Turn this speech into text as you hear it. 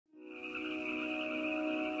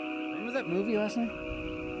Remember that movie last night?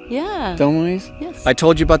 Yeah. Thelma and Louise? Yes. I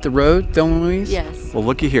told you about the road, Thelma and Louise? Yes. Well,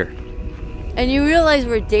 looky here. And you realize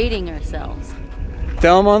we're dating ourselves.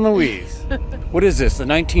 Thelma and Louise. What is this, the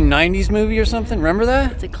 1990s movie or something? Remember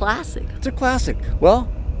that? It's a classic. It's a classic.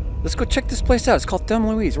 Well, let's go check this place out. It's called Thelma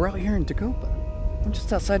and Louise. We're out here in Tecopa. We're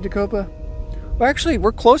just outside Tecopa. Well, actually,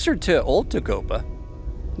 we're closer to old Tecopa,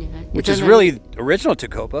 Yeah. which is really original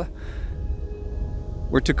Tecopa.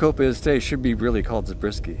 Where Tecopa is today should be really called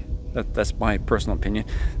Zabriskie. That's my personal opinion.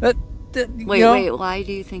 Wait, why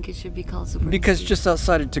do you think it should be called Zabriskie? Because just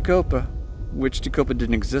outside of Tecopa, which Tecopa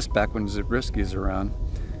didn't exist back when Zabriskie is around.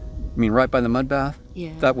 I mean, right by the mud bath?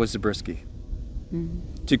 Yeah. That was Zabriskie.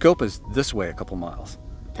 Mm-hmm. Tecopa's this way a couple miles.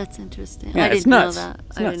 That's interesting. Yeah, I it's didn't nuts. know that.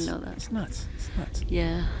 It's I nuts. didn't know that. It's nuts. It's nuts.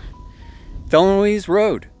 Yeah. Thelma and Louise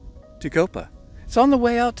Road, Tecopa. It's on the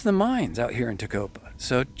way out to the mines out here in Tecopa.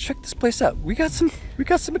 So check this place out. We got some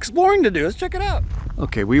exploring to do. Let's check it out.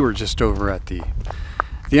 Okay, we were just over at the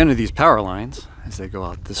end of these power lines as they go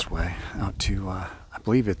out this way, out to I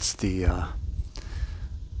believe it's the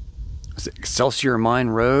is it Excelsior Mine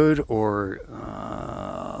Road or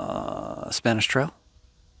Spanish Trail?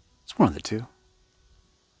 It's one of the two.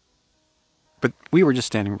 But we were just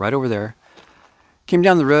standing right over there. Came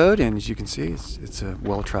down the road, and as you can see, it's a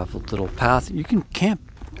well-traveled little path. You can camp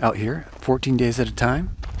out here 14 days at a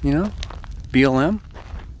time, you know, BLM.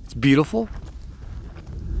 It's beautiful.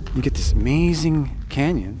 You get this amazing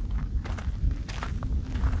canyon.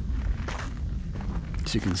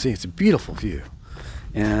 As you can see, it's a beautiful view.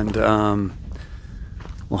 And,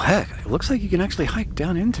 well, heck, it looks like you can actually hike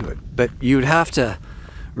down into it. But you'd have to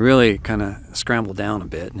really kind of scramble down a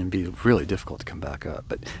bit, and it'd be really difficult to come back up.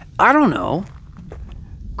 But I don't know.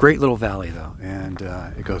 Great little valley, though. And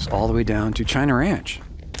it goes all the way down to China Ranch.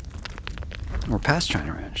 Or past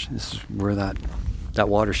China Ranch. This is where that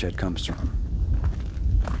watershed comes from.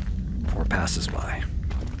 Or passes by.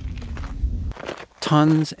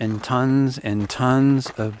 Tons and tons and tons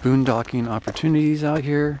of boondocking opportunities out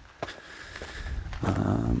here.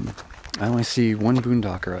 I only see one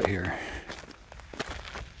boondocker out here.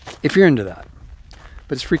 If you're into that.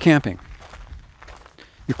 But it's free camping.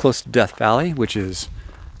 You're close to Death Valley, which is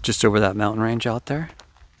just over that mountain range out there.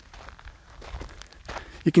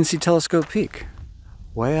 You can see Telescope Peak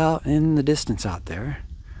way out in the distance out there,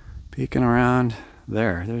 peeking around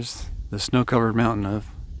there. There's the snow-covered mountain of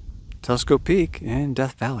Telescope Peak and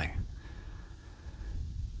Death Valley.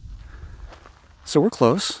 So we're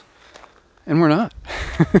close, and we're not.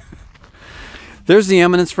 There's the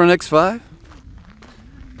Eminence Front X5.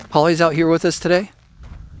 Holly's out here with us today,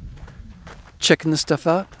 checking this stuff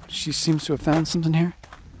out. She seems to have found something here.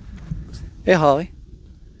 Hey, Holly.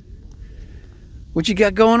 What you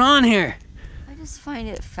got going on here? I just find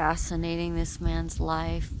it fascinating, this man's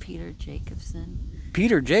life, Peter Jacobson.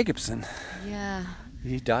 Peter Jacobson? Yeah.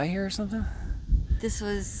 Did he die here or something? This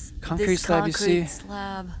was concrete slab you see?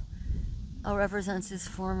 Slab represents his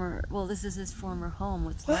former, well, this is his former home,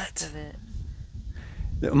 what's left of it.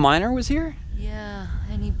 The miner was here? Yeah,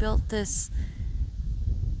 and he built this,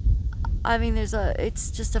 I mean, it's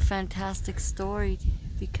just a fantastic story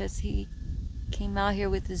because he came out here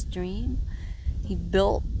with his dream. He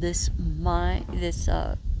built this mine,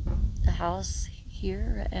 house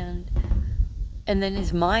here, and then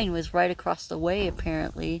his mine was right across the way,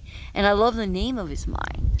 apparently. And I love the name of his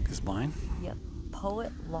mine. His mine? Yep,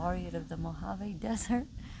 Poet Laureate of the Mojave Desert.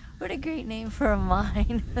 What a great name for a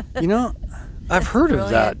mine. You know, I've heard of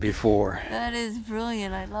that before. That is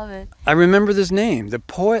brilliant. I love it. I remember this name, the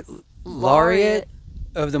Poet Laureate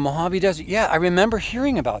of the Mojave Desert. Yeah, I remember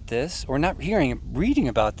hearing about this, or not hearing, reading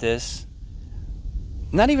about this.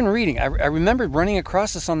 Not even reading. I remember running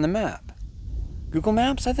across this on the map. Google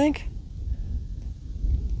Maps, I think?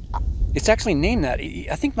 It's actually named that.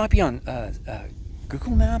 I think it might be on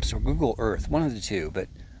Google Maps or Google Earth, one of the two, but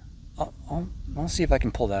I'll see if I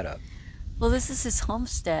can pull that up. Well, this is his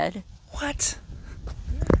homestead. What?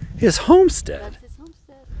 His homestead? That's his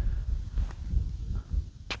homestead.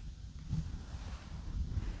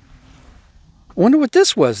 I wonder what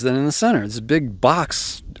this was then in the center. It's a big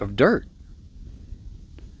box of dirt.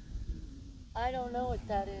 I don't know what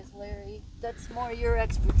that is, Larry. That's more your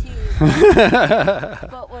expertise.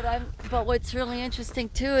 But what's really interesting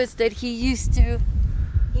too is that he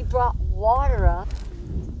brought water up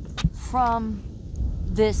from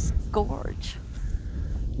this gorge.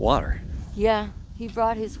 Water? Yeah, he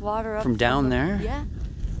brought his water up from down there? Yeah.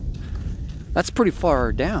 That's pretty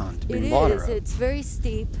far down to bring water up. It's very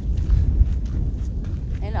steep.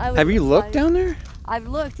 And have you looked down there? I've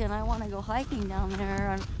looked, and I want to go hiking down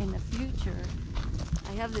there in the future.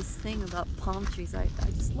 I have this thing about palm trees. I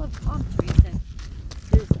just love palm trees, and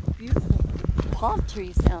there's beautiful palm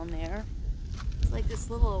trees down there. It's like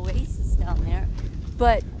this little oasis down there.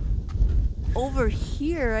 But over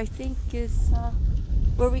here, I think, is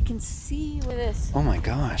where we can see with this. Oh my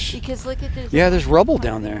gosh. Because look at this. Yeah, there's rubble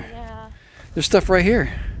down there. Yeah. There's stuff right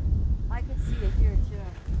here. I can see it here too.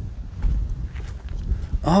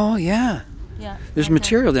 Oh yeah. Yeah. There's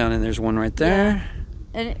material down in. There's one right there.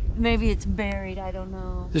 Yeah. And maybe it's buried. I don't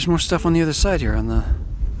know. There's more stuff on the other side here on the.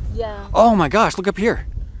 Yeah. Oh my gosh! Look up here.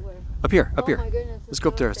 Where? Up here. Up Oh here. my goodness. Let's go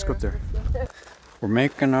up there. Let's go up there. Let's go there. We're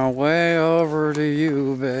making our way over to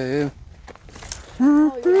you, babe.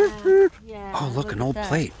 Oh yeah. Yeah. Oh, look, an old at that.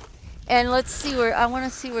 plate. And let's see where, I want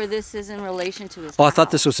to see where this is in relation to his Oh, I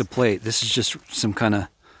thought this house. was a plate. This is just some kind of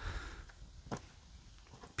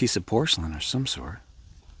piece of porcelain or some sort.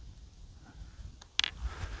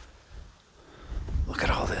 Look at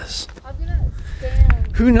all this. I'm gonna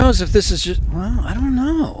stand. Who knows if this is just, well, I don't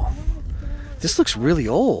know. This looks really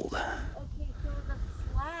old. Okay, so the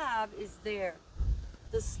slab is there.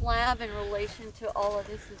 The slab in relation to all of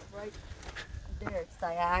this is right there. It's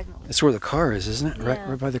diagonal. That's where the car is, isn't it? Yeah.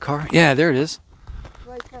 Right by the car? Yeah, there it is.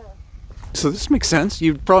 Right there. So this makes sense.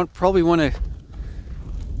 You'd probably want a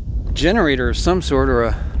generator of some sort, or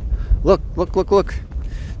a, look.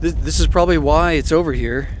 This is probably why it's over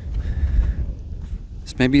here.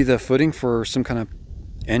 It's maybe the footing for some kind of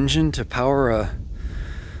engine to power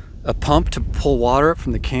a pump to pull water up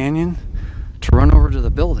from the canyon to run over to the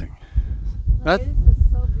building. No, this is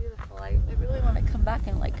so beautiful. I really want to come back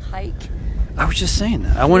and like hike. I was just saying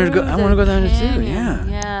that. I want to go down there too. Yeah.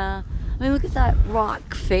 Yeah. I mean, look at that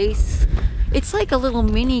rock face. It's like a little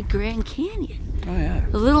mini Grand Canyon. Oh yeah.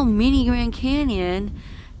 A little mini Grand Canyon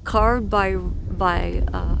carved by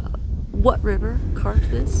what river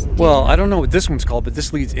carved this? Well, I don't know what this one's called, but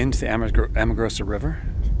this leads into the Amagrosa River.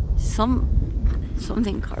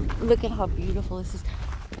 Something carved. Look at how beautiful this is.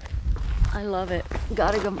 I love it.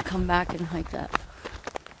 Gotta come back and hike that.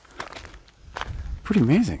 Pretty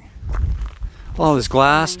amazing. All this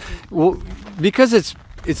glass. Well, because it's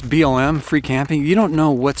BLM, free camping, you don't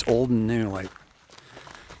know what's old and new. Like,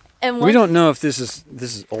 And we don't know if this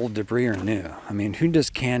is old debris or new. I mean, who does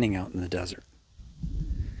canning out in the desert?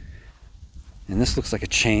 And this looks like a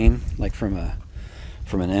chain, like from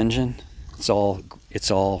an engine. It's all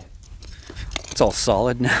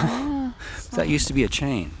solid now. That used to be a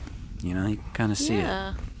chain. You know, you can kind of see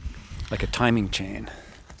it, like a timing chain.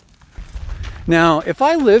 Now, if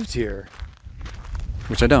I lived here,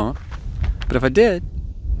 which I don't, but if I did,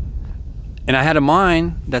 and I had a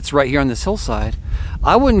mine that's right here on this hillside,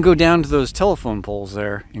 I wouldn't go down to those telephone poles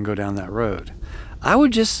there and go down that road. I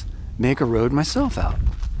would just make a road myself out.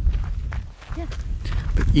 Yeah.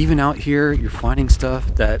 But even out here, you're finding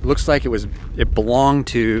stuff that looks like it belonged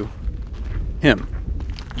to him.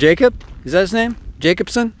 Jacob? Is that his name?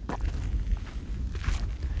 Jacobson?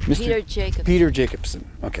 Peter Jacobson. Peter Jacobson.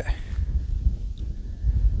 Okay.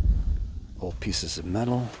 Old pieces of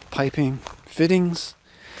metal, piping, fittings.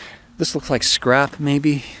 This looks like scrap,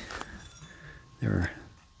 maybe. They were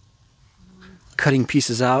cutting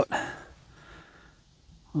pieces out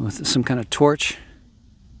with some kind of torch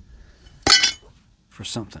for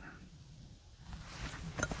something.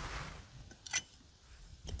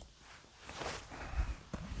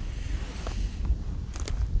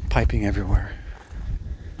 Piping everywhere.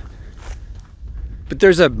 But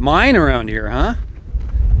there's a mine around here, huh?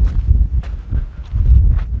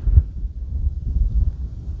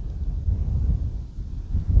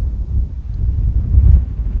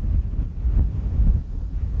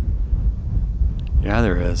 Yeah,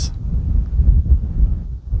 there is.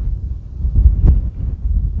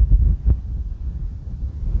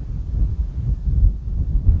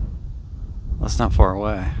 That's not far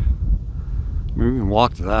away. We can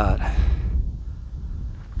walk to that.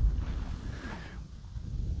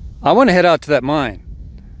 I want to head out to that mine.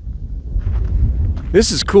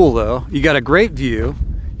 This is cool though. You got a great view.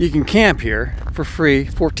 You can camp here for free,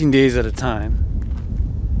 14 days at a time.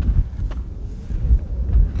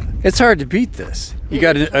 It's hard to beat this. You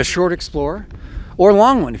got a short explorer or a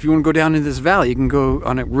long one. If you want to go down into this valley, you can go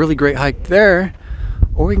on a really great hike there,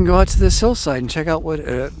 or you can go out to this hillside and check out what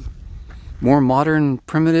a more modern,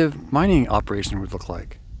 primitive mining operation would look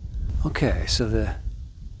like. Okay, so the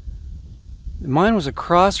mine was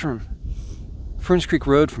across from Ferns Creek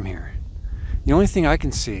Road from here. The only thing I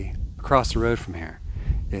can see across the road from here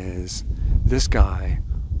is this guy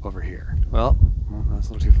over here. Well, that's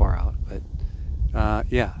a little too far out, but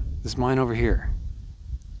yeah, this mine over here.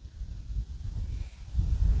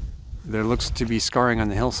 There looks to be scarring on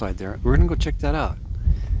the hillside there. We're gonna go check that out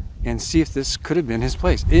and see if this could have been his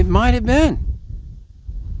place. It might have been.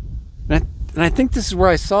 And And I think this is where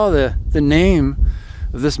I saw the name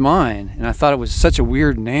of this mine, and I thought it was such a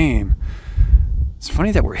weird name. It's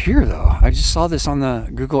funny that we're here though. I just saw this on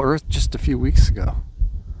the Google Earth just a few weeks ago.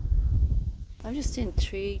 I'm just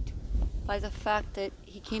intrigued by the fact that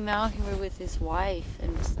he came out here with his wife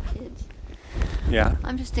and his kids. Yeah.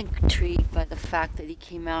 I'm just intrigued by the fact that he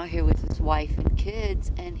came out here with his wife and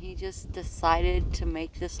kids, and he just decided to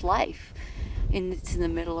make this life. And it's in the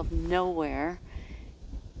middle of nowhere.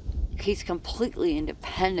 He's completely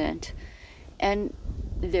independent, and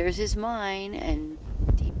there's his mine, and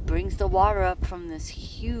he brings the water up from this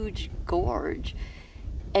huge gorge,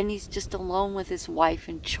 and he's just alone with his wife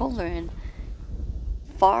and children,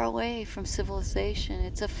 far away from civilization.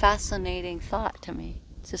 It's a fascinating thought to me.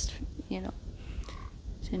 It's just, you know,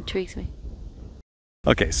 it intrigues me.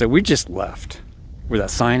 Okay, so we just left. Where that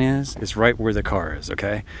sign is right where the car is,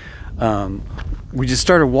 okay? We just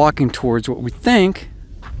started walking towards what we think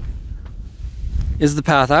is the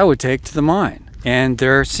path I would take to the mine. And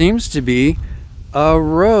there seems to be a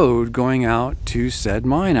road going out to said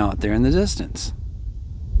mine out there in the distance.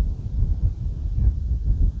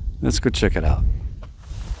 Let's go check it out.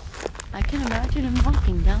 I can imagine him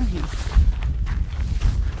walking down here.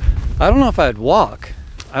 I don't know if I'd walk.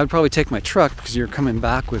 I would probably take my truck because you're coming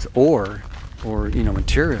back with ore or, you know,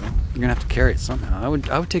 material. You're gonna have to carry it somehow.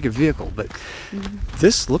 I would take a vehicle, but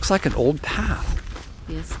this looks like an old path.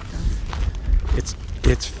 Yes, it does.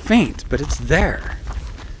 It's faint, but it's there.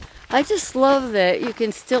 I just love that you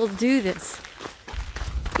can still do this.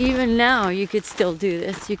 Even now, you could still do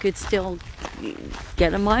this. You could still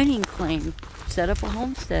get a mining claim, set up a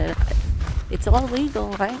homestead. It's all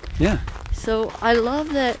legal, right? Yeah. So I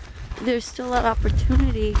love that there's still that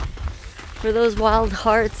opportunity for those wild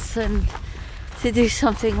hearts and to do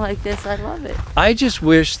something like this. I love it. I just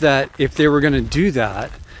wish that if they were going to do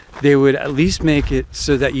that, they would at least make it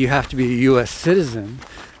so that you have to be a U.S. citizen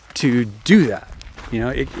to do that. You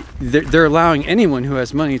know, they're allowing anyone who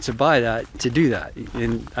has money to buy that to do that,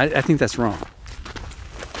 and I think that's wrong.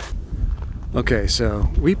 Okay,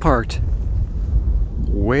 so we parked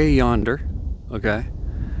way yonder. Okay,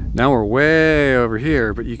 now we're way over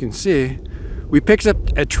here, but you can see we picked up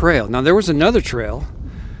a trail. Now there was another trail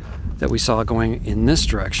that we saw going in this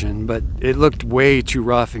direction, but it looked way too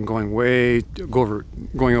rough and going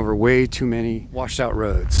over way too many washed out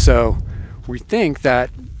roads. So we think that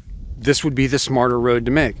this would be the smarter road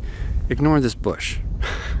to make. Ignore this bush.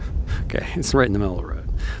 Okay, it's right in the middle of the road.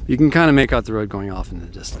 You can kind of make out the road going off in the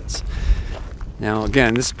distance. Now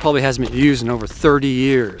again, this probably hasn't been used in over 30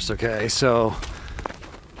 years, okay? So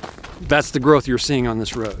that's the growth you're seeing on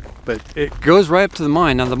this road. But it goes right up to the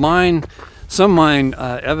mine. Now the mine, some mine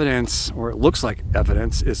evidence, or it looks like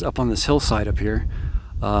evidence, is up on this hillside up here.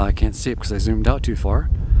 I can't see it because I zoomed out too far.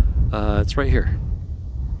 It's right here.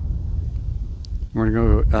 We're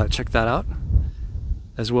gonna go check that out,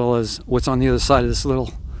 as well as what's on the other side of this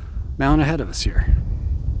little mound ahead of us here.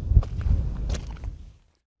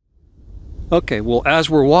 Okay, well, as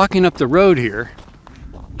we're walking up the road here,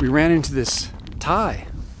 we ran into this tie.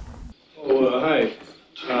 Oh, hi.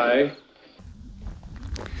 Hi.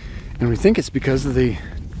 And we think it's because of the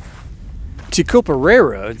Tecopa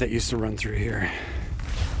Railroad that used to run through here.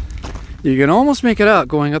 You can almost make it out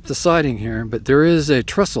going up the siding here, but there is a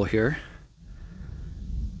trestle here,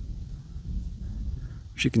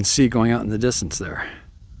 which you can see going out in the distance there.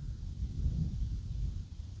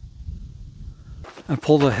 I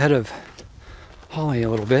pulled ahead of Holly a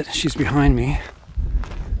little bit. She's behind me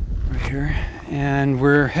right here. And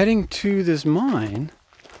we're heading to this mine,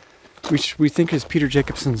 which we think is Peter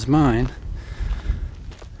Jacobson's mine.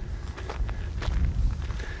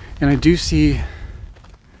 And I do see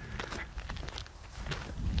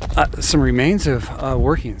some remains of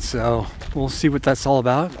workings, so we'll see what that's all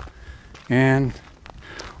about and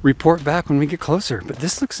report back when we get closer. But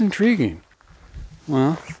this looks intriguing.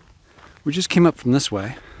 Well, we just came up from this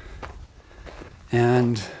way,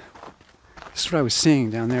 and this is what I was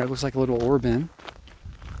seeing down there. It looks like a little ore bin.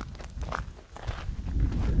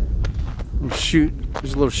 Little chute.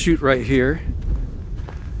 There's a little chute right here.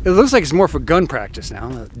 It looks like it's more for gun practice now.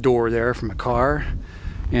 The door there from a car,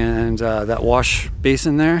 and that wash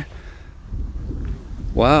basin there.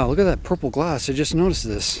 Wow, look at that purple glass. I just noticed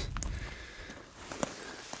this.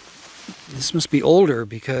 This must be older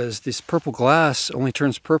because this purple glass only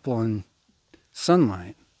turns purple in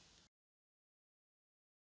sunlight.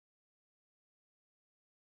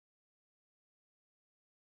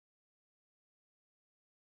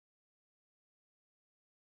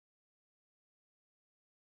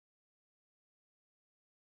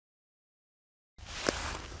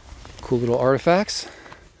 Cool little artifacts.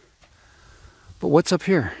 But what's up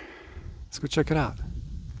here? Let's go check it out.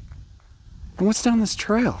 And what's down this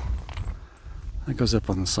trail? That goes up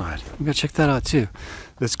on the side. We gotta check that out too.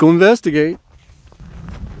 Let's go investigate.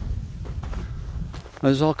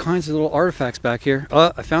 There's all kinds of little artifacts back here.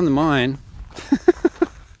 Oh, I found the mine.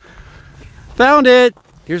 Found it!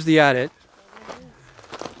 Here's the adit.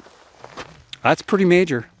 That's pretty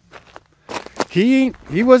major. He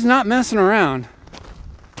was not messing around.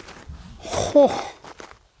 Oh.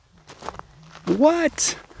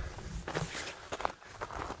 What?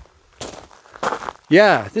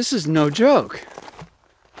 Yeah, this is no joke.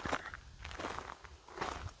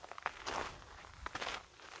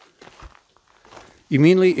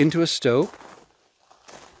 Immediately into a stope.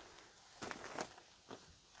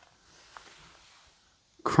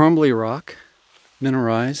 Crumbly rock,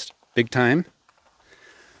 mineralized, big time.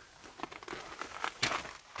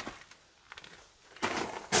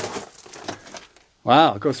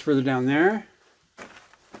 Wow, it goes further down there.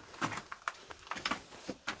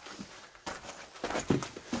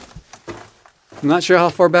 I'm not sure how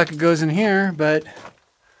far back it goes in here, but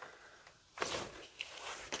it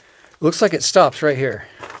looks like it stops right here.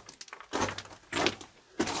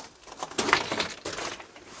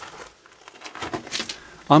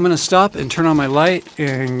 I'm going to stop and turn on my light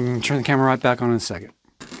and turn the camera right back on in a second.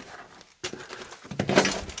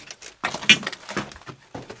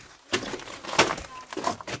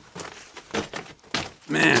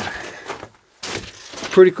 Man,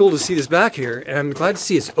 pretty cool to see this back here, and I'm glad to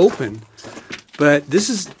see it's open. But this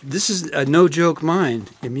is a no joke mine.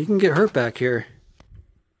 I mean, you can get hurt back here.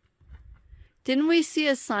 Didn't we see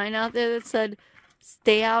a sign out there that said,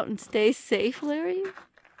 "Stay out and stay safe, Larry"?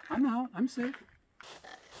 I'm out. I'm safe.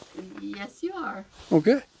 Yes, you are. Oh,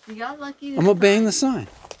 good. You got lucky. I'm obeying the sign.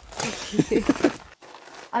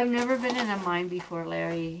 I've never been in a mine before,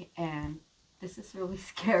 Larry, and this is really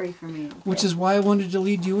scary for me. Okay? Which is why I wanted to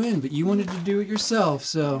lead you in, but you wanted to do it yourself,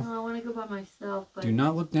 so... No, I want to go by myself, but... Do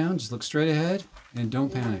not look down, just look straight ahead, and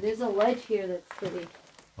don't panic. There's a ledge here that's pretty...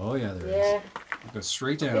 Oh yeah, there is. Yeah. Go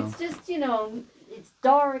straight down. It's just, you know, it's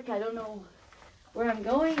dark, I don't know where I'm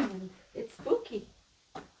going, and it's spooky.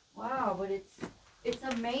 Wow, but it's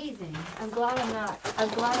amazing. I'm glad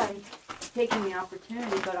I'm taking the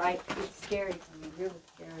opportunity, but it's scary for me, really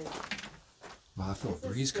scary. Wow, I feel a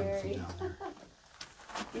breeze coming from down there.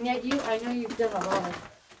 And yet I know you've done a lot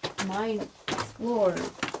of mine explorers.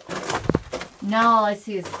 Now all I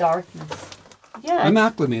see is darkness. Yeah. I'm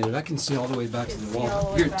acclimated. I can see all the way back to the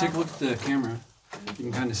wall. Here, back. take a look at the camera. You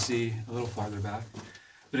can kind of see a little farther back.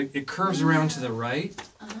 But it curves around to the right,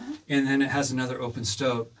 and then it has another open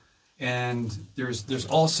stope. And there's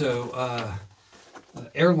also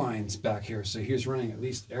airlines back here. So here's running at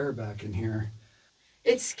least air back in here.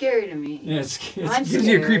 It's scary to me. Yeah, it gives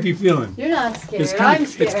you a creepy feeling. You're not scared. I'm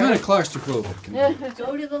scared. It's kind of claustrophobic.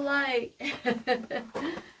 Go to the light.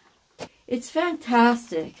 It's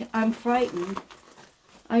fantastic. I'm frightened.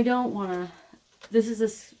 I don't want to... This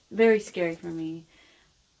is very scary for me.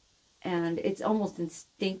 And it's almost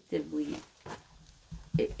instinctively...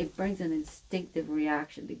 It brings an instinctive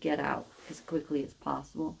reaction to get out as quickly as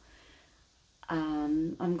possible.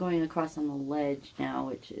 I'm going across on the ledge now,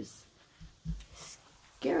 which is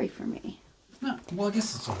scary for me. No, well, I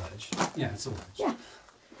guess it's a ledge. Yeah, it's a ledge. Yeah.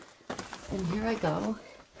 And here I go.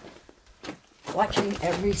 Watching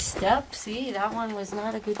every step. See, that one was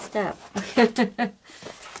not a good step.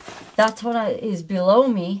 That's what is below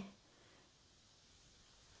me.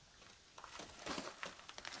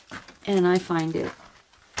 And I find it.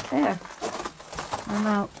 There. I'm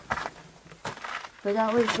out. But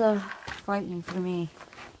that was frightening for me.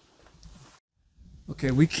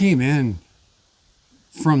 Okay, we came in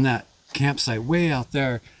from that campsite way out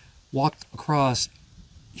there, walked across.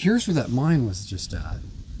 Here's where that mine was just at.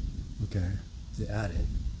 Okay, the attic.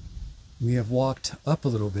 We have walked up a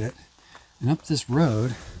little bit and up this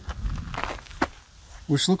road,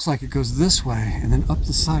 which looks like it goes this way and then up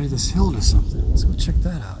the side of this hill to something. Let's go check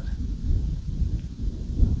that out.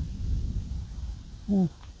 We'll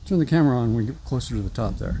turn the camera on when we get closer to the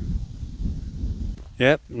top there.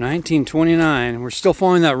 Yep, 1929. We're still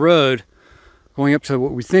following that road going up to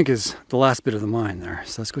what we think is the last bit of the mine there.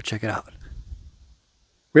 So let's go check it out.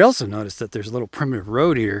 We also noticed that there's a little primitive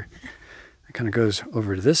road here that kind of goes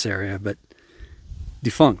over to this area, but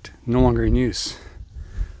defunct, no longer in use.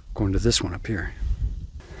 Going to this one up here.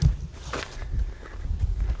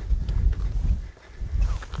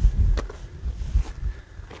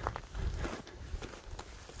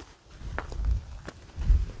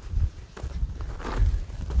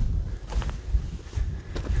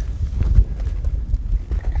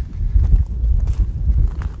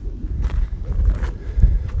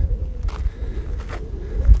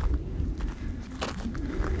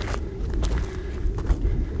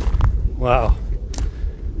 Wow.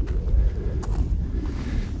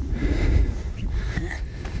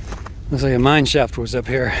 Looks like a mine shaft was up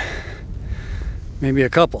here. Maybe a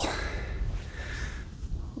couple.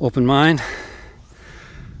 Open mine.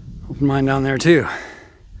 Open mine down there too.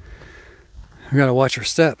 We gotta watch our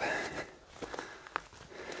step.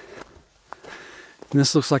 And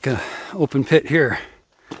this looks like an open pit here.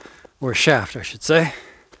 Or a shaft, I should say.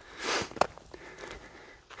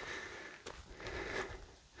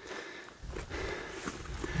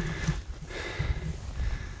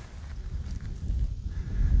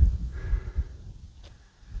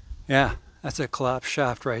 Yeah, that's a collapsed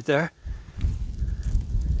shaft right there.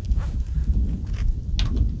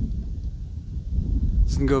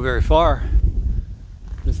 Doesn't go very far,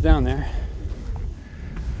 but it's down there.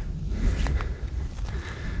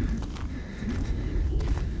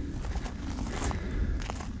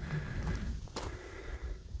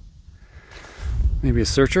 Maybe a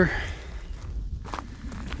searcher.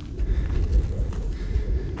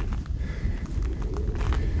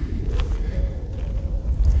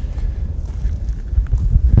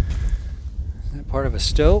 Part of a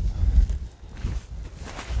stope.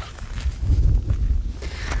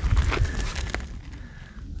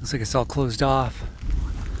 Looks like it's all closed off.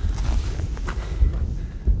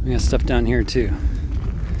 We got stuff down here too.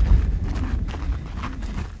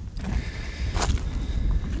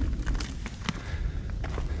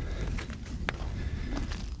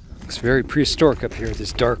 Looks very prehistoric up here,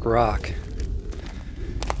 this dark rock.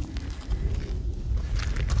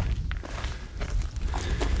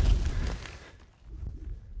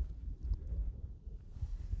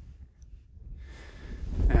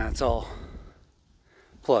 It's all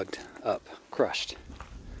plugged up, crushed.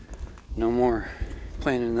 No more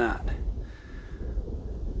playing in that.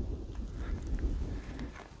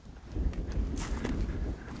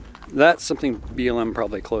 That's something BLM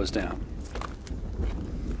probably closed down.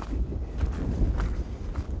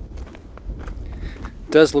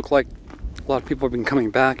 It does look like a lot of people have been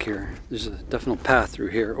coming back here. There's a definite path through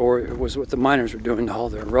here, or it was what the miners were doing to haul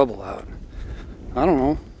their rubble out. I don't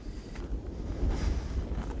know.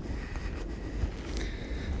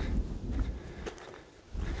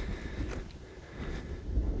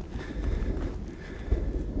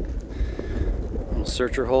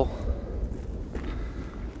 Searcher hole.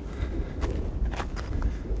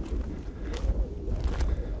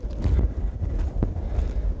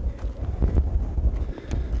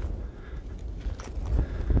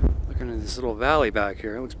 Looking at this little valley back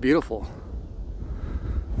here, it looks beautiful.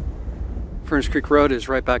 Furnace Creek Road is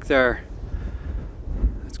right back there.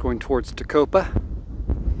 It's going towards Tacopa. I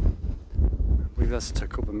believe that's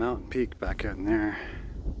Tacopa Mountain Peak back out in there.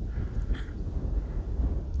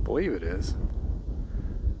 I believe it is.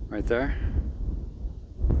 Right there.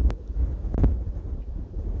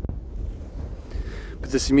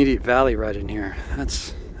 But this immediate valley right in here,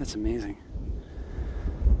 that's amazing.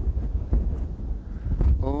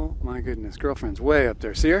 Oh my goodness, girlfriend's way up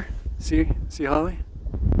there. See her? See Holly?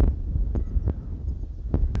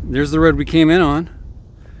 There's the road we came in on.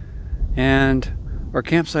 And our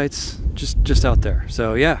campsite's just out there.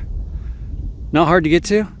 So yeah, not hard to get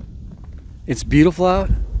to. It's beautiful out.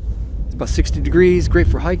 It's about 60 degrees, great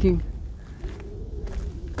for hiking.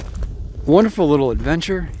 Wonderful little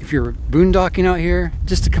adventure. If you're boondocking out here,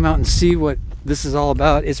 just to come out and see what this is all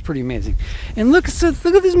about, it's pretty amazing. And look at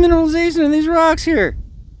this mineralization in these rocks here.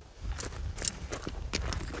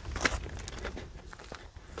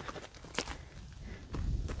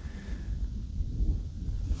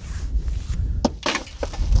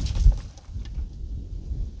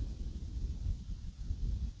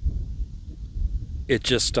 It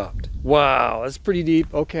just stopped. Wow, that's pretty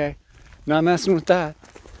deep. Okay, not messing with that.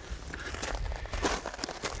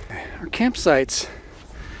 Our campsite's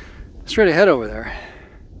straight ahead over there.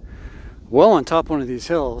 Well on top of one of these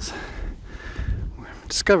hills, we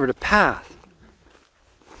discovered a path.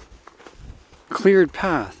 Cleared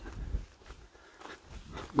path.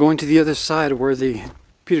 Going to the other side of where the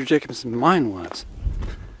Peter Jacobson mine was.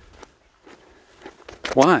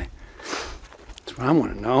 Why? That's what I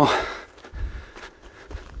want to know.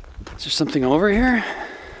 Is there something over here?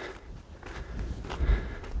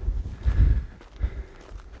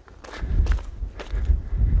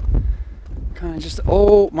 Kind of just,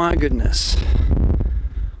 oh my goodness. Is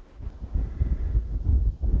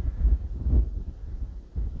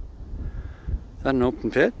that an open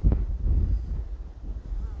pit?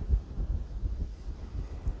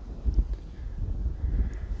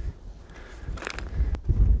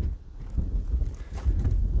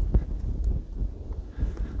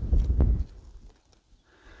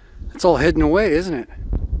 It's all hidden away, isn't it?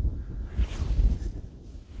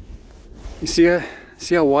 You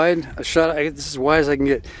see how wide a shot? This is as wide as I can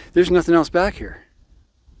get. There's nothing else back here.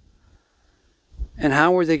 And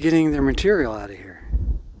how were they getting their material out of here?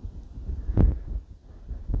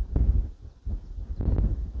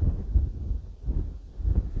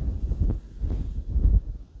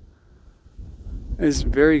 It's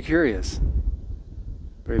very curious,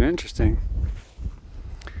 but interesting.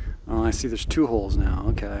 Oh, I see there's 2 holes now.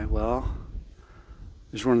 Okay, well,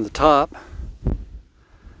 there's one at the top,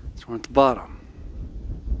 there's one at the bottom.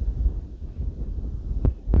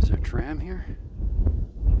 Is there a tram here?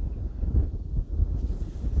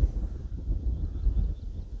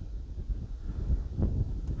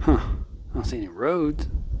 Huh, I don't see any roads,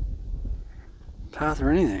 path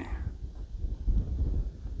or anything.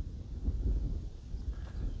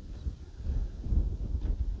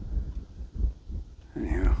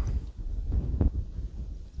 Anyhow,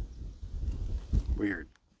 weird.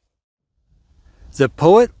 The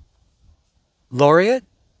poet laureate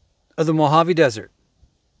of the Mojave Desert.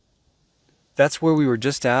 That's where we were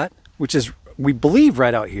just at, which is, we believe,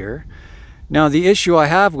 right out here. Now, the issue I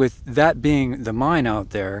have with that being the mine out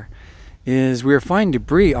there is we were finding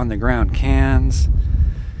debris on the ground. Cans,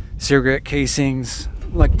 cigarette casings,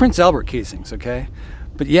 like Prince Albert casings, okay?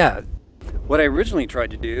 But yeah, what I originally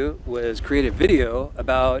tried to do was create a video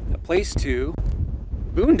about a place to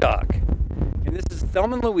boondock. And this is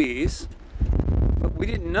Thelma and Louise. But we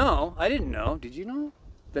didn't know, I didn't know, did you know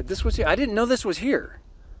that this was here? I didn't know this was here.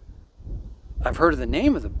 I've heard of the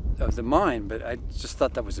name of the mine, but I just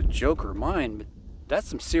thought that was a joker mine. But that's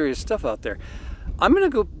some serious stuff out there. I'm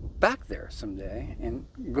gonna go back there someday and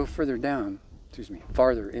go further down,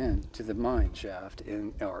 farther in to the mine shaft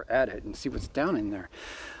or at it and see what's down in there.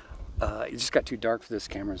 It just got too dark for this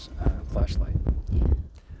camera's flashlight.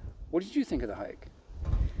 What did you think of the hike?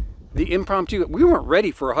 The impromptu, we weren't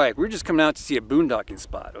ready for a hike. We were just coming out to see a boondocking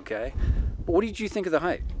spot, okay? But what did you think of the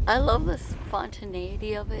hike? I love the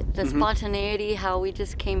spontaneity of it. The spontaneity, how we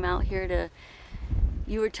just came out here to...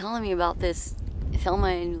 You were telling me about this Thelma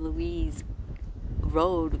and Louise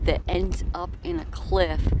road that ends up in a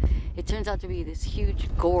cliff. It turns out to be this huge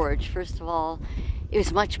gorge. First of all, it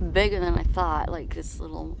was much bigger than I thought. Like this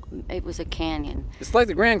little, it was a canyon. It's like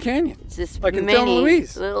the Grand Canyon. It's this like in Thelma and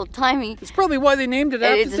Louise. Little tiny. It's probably why they named it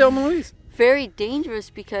after Thelma and Louise. Very dangerous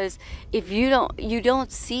because if you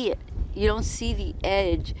don't see it. You don't see the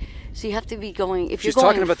edge, so you have to be going. If She's you're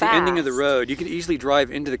going talking about fast, the ending of the road. You could easily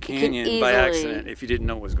drive into the canyon by accident if you didn't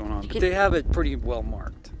know what was going on. But they have it pretty well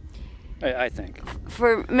marked, I think.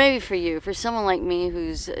 Maybe for you, for someone like me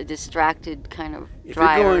who's a distracted kind of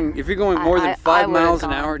driver. If you're going more than 5 miles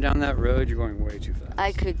an hour down that road, you're going way too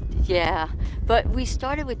fast. Yeah. But we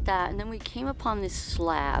started with that, and then we came upon this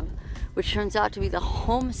slab, which turns out to be the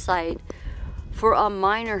home site for a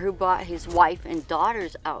miner who brought his wife and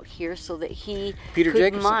daughters out here so that he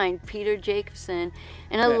could mine. Peter Jacobson.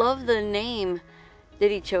 And I love the name that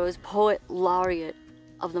he chose, Poet Laureate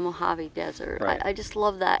of the Mojave Desert. Right. I just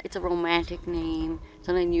love that. It's a romantic name. It's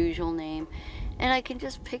an unusual name. And I can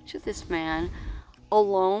just picture this man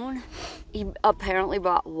alone. He apparently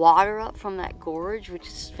brought water up from that gorge, which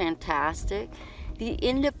is fantastic. The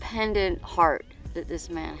independent heart that this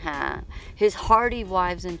man had. His hardy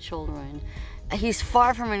wives and children. He's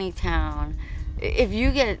far from any town. If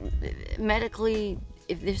you get medically,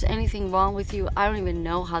 if there's anything wrong with you, I don't even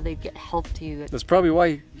know how they'd get help to you. That's probably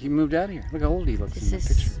why he moved out of here. Look how old he looks in the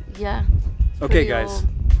picture. Yeah. Okay, guys.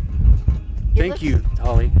 Thank you,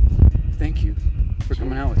 Holly. Thank you for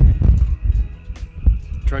coming out with me.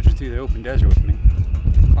 Trudging through the open desert with me.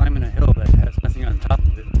 Climbing a hill that has nothing on top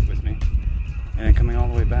of it with me. And then coming all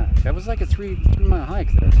the way back. That was like a 3-mile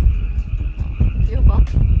hike there. You're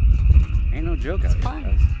welcome. Ain't no joke out here,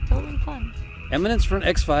 guys. It's fun. Totally fun. Eminence Front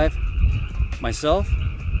X5, myself,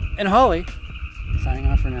 and Holly signing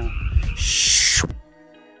off for now. Shh.